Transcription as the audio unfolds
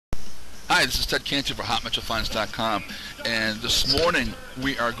Hi, this is Ted Cantu for HotMetroFinance.com, and this morning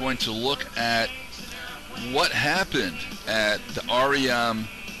we are going to look at what happened at the REM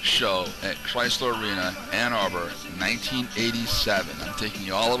show at Crisler Arena, Ann Arbor, 1987. I'm taking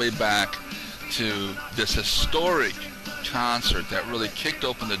you all the way back to this historic concert that really kicked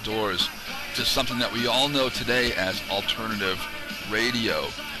open the doors to something that we all know today as alternative radio.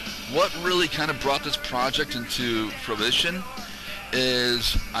 What really kind of brought this project into fruition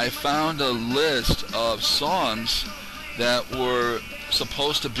is I found a list of songs that were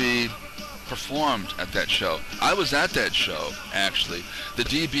supposed to be performed at that show. I was at that show, actually. The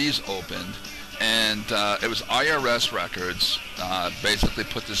DBs opened, and it was IRS Records basically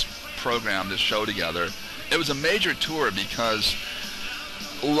put this program, this show together. It was a major tour because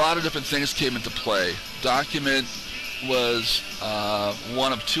a lot of different things came into play. Document was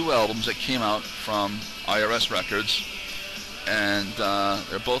one of two albums that came out from IRS Records, and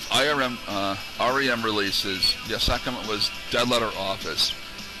they're both REM releases. The second one was Dead Letter Office,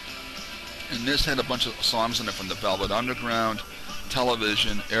 and this had a bunch of songs in it from the Velvet Underground,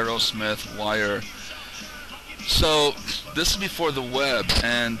 Television, Aerosmith, Wire. So this is before the web,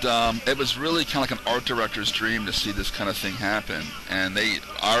 and it was really kind of like an art director's dream to see this kind of thing happen. And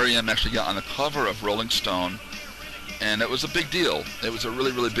REM actually got on the cover of Rolling Stone, and it was a big deal. It was a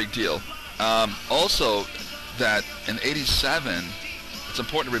really, really big deal. Also, that in '87, it's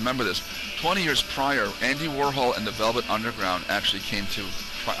important to remember this, 20 years prior, Andy Warhol and the Velvet Underground actually came to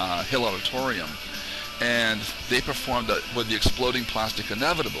Hill Auditorium, and they performed with the Exploding Plastic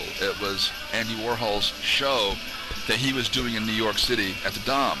Inevitable. It was Andy Warhol's show that he was doing in New York City at the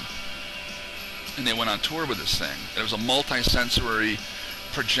Dome, and they went on tour with this thing. It was a multi-sensory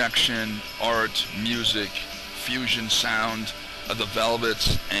projection, art, music, fusion sound of the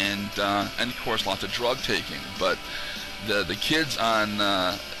Velvets, and of course lots of drug taking. But the kids on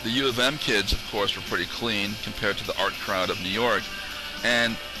the U of M kids, of course, were pretty clean compared to the art crowd of New York,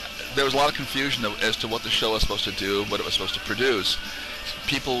 and there was a lot of confusion as to what the show was supposed to do, what it was supposed to produce.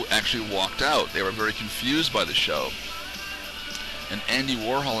 People actually walked out. They were very confused by the show, and Andy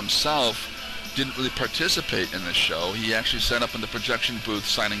Warhol himself didn't really participate in the show. He actually set up in the projection booth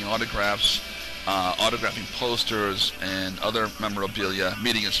signing autographs, autographing posters and other memorabilia,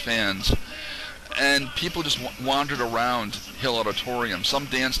 meeting his fans, and people just wandered around Hill Auditorium. Some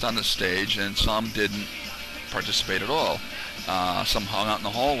danced on the stage and some didn't participate at all. Some hung out in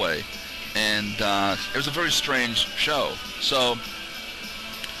the hallway, and it was a very strange show. So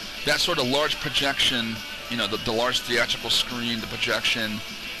that sort of large projection, you know, the large theatrical screen, the projection,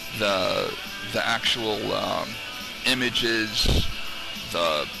 the actual images,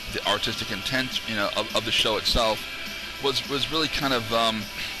 the artistic intent, you know, of the show itself was really kind of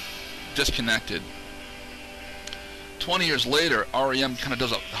disconnected. 20 years later, REM kind of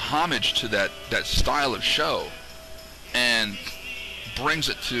does a homage to that style of show and brings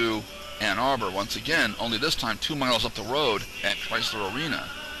it to Ann Arbor once again, only this time 2 miles up the road at Crisler Arena.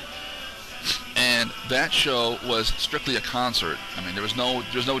 And that show was strictly a concert. I mean, there was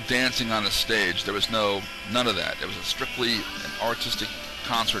no dancing on the stage. There was none of that. It was strictly an artistic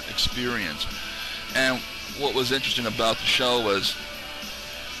concert experience. And what was interesting about the show was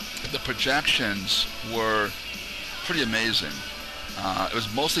the projections were pretty amazing. It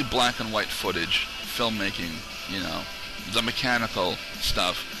was mostly black and white footage, filmmaking, you know, the mechanical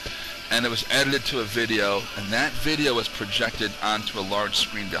stuff, and it was edited to a video, and that video was projected onto a large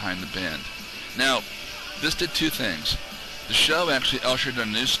screen behind the band. Now, this did two things. The show actually ushered in a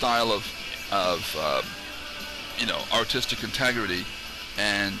new style of you know, artistic integrity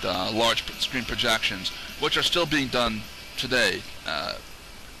and large screen projections, which are still being done today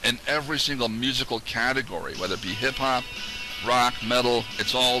in every single musical category, whether it be hip-hop, rock, metal.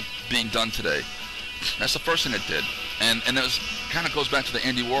 It's all being done today. That's the first thing it did, and it was kind of goes back to the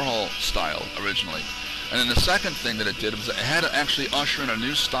Andy Warhol style originally. And then the second thing that it did was it had to actually usher in a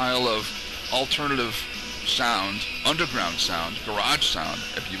new style of alternative sound, underground sound, garage sound,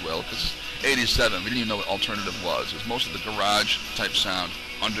 if you will, because 87, we didn't even know what alternative was. It was most of the garage type sound,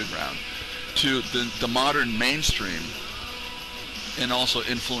 underground, to the modern mainstream, and also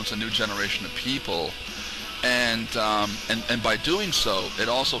influence a new generation of people. And by doing so, it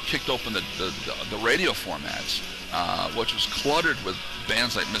also kicked open the radio formats, which was cluttered with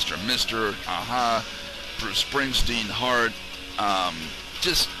bands like Mr. Mister, Aha, Bruce Springsteen, Heart,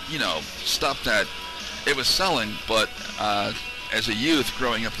 just, you know, stuff that it was selling. But as a youth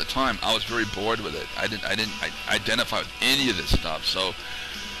growing up at the time, I was very bored with it. I didn't identify with any of this stuff. So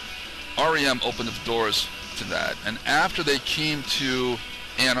REM opened the doors to that. And after they came to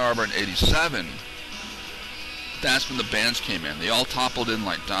Ann Arbor in '87, that's when the bands came in. They all toppled in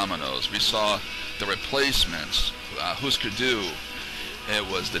like dominoes. We saw the Replacements, Husker Du. It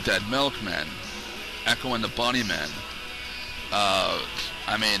was the Dead Milkmen, Echo and the Bunnymen.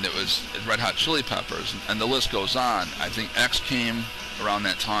 I mean, it was Red Hot Chili Peppers, and the list goes on. I think X came around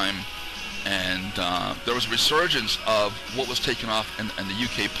that time, and there was a resurgence of what was taken off in the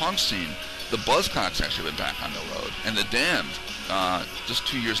UK punk scene. The Buzzcocks actually went back on the road, and the Damned just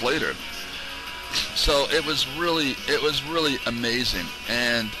 2 years later. So it was really amazing.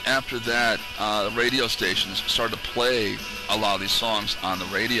 And after that, the radio stations started to play a lot of these songs on the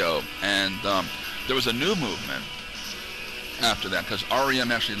radio, and there was a new movement after that, because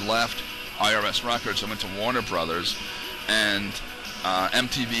REM actually left IRS Records and went to Warner Brothers, and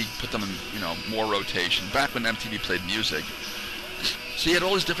MTV put them in, more rotation. Back when MTV played music, so you had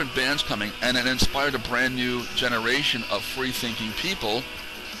all these different bands coming, and it inspired a brand new generation of free-thinking people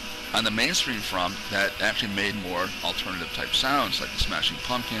on the mainstream front that actually made more alternative type sounds, like the Smashing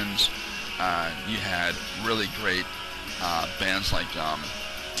Pumpkins. You had really great bands like,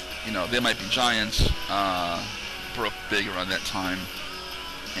 They Might Be Giants, broke big around that time,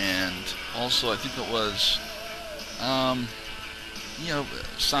 and also I think it was,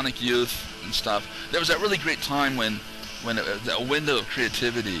 Sonic Youth and stuff. There was that really great time when a window of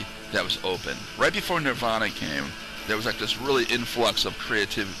creativity that was open. Right before Nirvana came, there was like this really influx of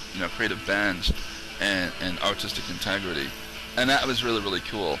creative bands and artistic integrity, and that was really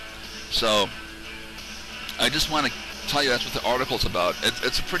cool. So I just want to tell you that's what the article's about.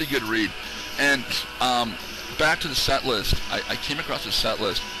 It's a pretty good read. And back to the set list, I came across the set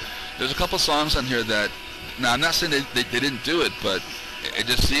list. There's a couple songs on here that, now I'm not saying they didn't do it, but it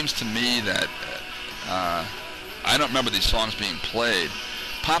just seems to me that I don't remember these songs being played.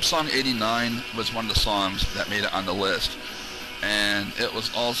 Pop Song 89 was one of the songs that made it on the list, and it was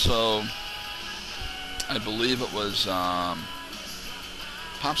also, I believe it was Pop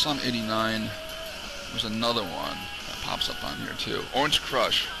Song 89 was another one that pops up on here too. Orange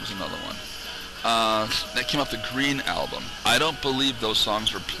Crush was another one that came off the Green album. I don't believe those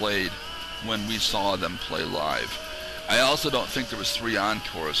songs were played when we saw them play live. I also don't think there was 3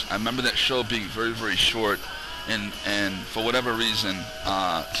 encores. I remember that show being very short, and for whatever reason,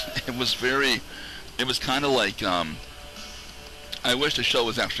 it was kind of like, I wish the show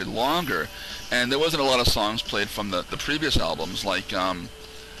was actually longer, and there wasn't a lot of songs played from the previous albums, like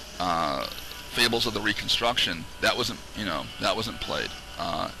Fables of the Reconstruction. That wasn't played,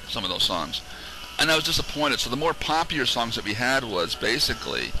 some of those songs, and I was disappointed. So the more popular songs that we had was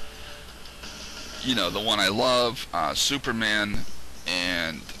basically, The One I Love, Superman,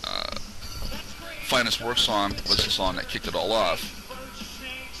 and Finest Work Song was the song that kicked it all off.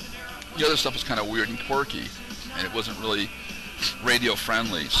 The other stuff was kind of weird and quirky, and it wasn't really radio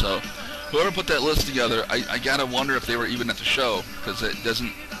friendly. So whoever put that list together, I gotta wonder if they were even at the show, because it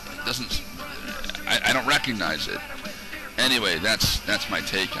doesn't I don't recognize it. Anyway, that's my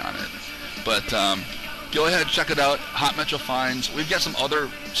take on it. But go ahead, check it out. Hot Metro Finds. We've got some other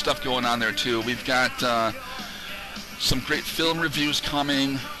stuff going on there too. We've got some great film reviews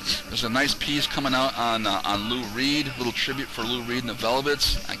coming. There's a nice piece coming out on Lou Reed, a little tribute for Lou Reed and the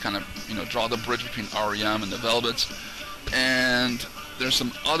Velvets. I kind of draw the bridge between REM and the Velvets. And there's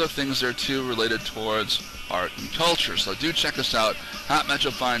some other things there too related towards art and culture. So do check us out,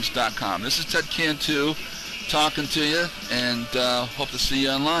 hotmetrofinds.com. This is Ted Cantu talking to you, and hope to see you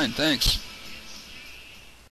online. Thanks.